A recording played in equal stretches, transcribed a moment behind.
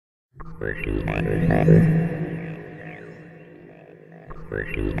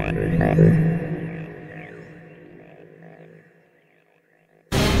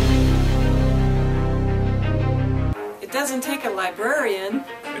It doesn't take a librarian.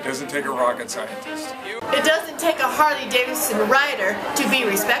 It doesn't take a rocket scientist. It doesn't take a Harley-Davidson rider to be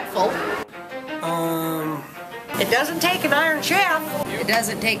respectful. It doesn't take an Iron Chef. It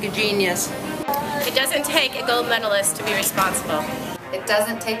doesn't take a genius. It doesn't take a gold medalist to be responsible. It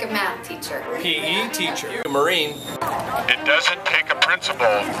doesn't take a math teacher. PE teacher. A Marine. It doesn't take a principal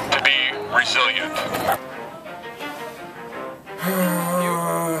to be resilient.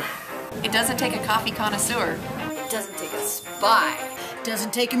 It doesn't take a coffee connoisseur. It doesn't take a spy. It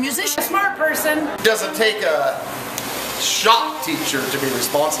doesn't take a musician. A smart person. It doesn't take a shop teacher to be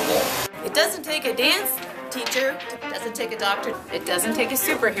responsible. It doesn't take a dance teacher. It doesn't take a doctor. It doesn't take a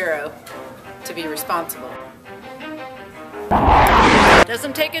superhero to be responsible. It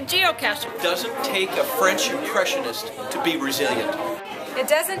doesn't take a geocacher. It doesn't take a French impressionist to be resilient. It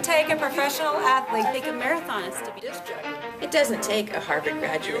doesn't take a professional athlete, take a marathonist to be disc jockey. It doesn't take a Harvard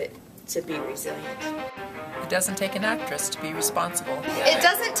graduate to be resilient. It doesn't take an actress to be responsible. It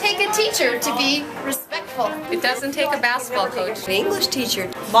doesn't take a teacher to be respectful. It doesn't take a basketball coach. An English teacher.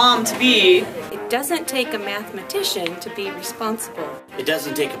 Mom to be. It doesn't take a mathematician to be responsible. It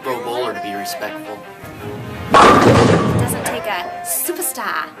doesn't take a pro bowler to be respectful. It doesn't take a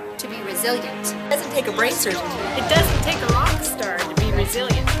superstar to be resilient. It doesn't take a brain surgeon. It doesn't take a rock star to be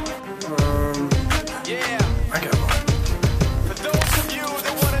resilient. I got one.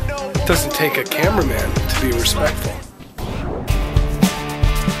 It doesn't take a cameraman to be respectful.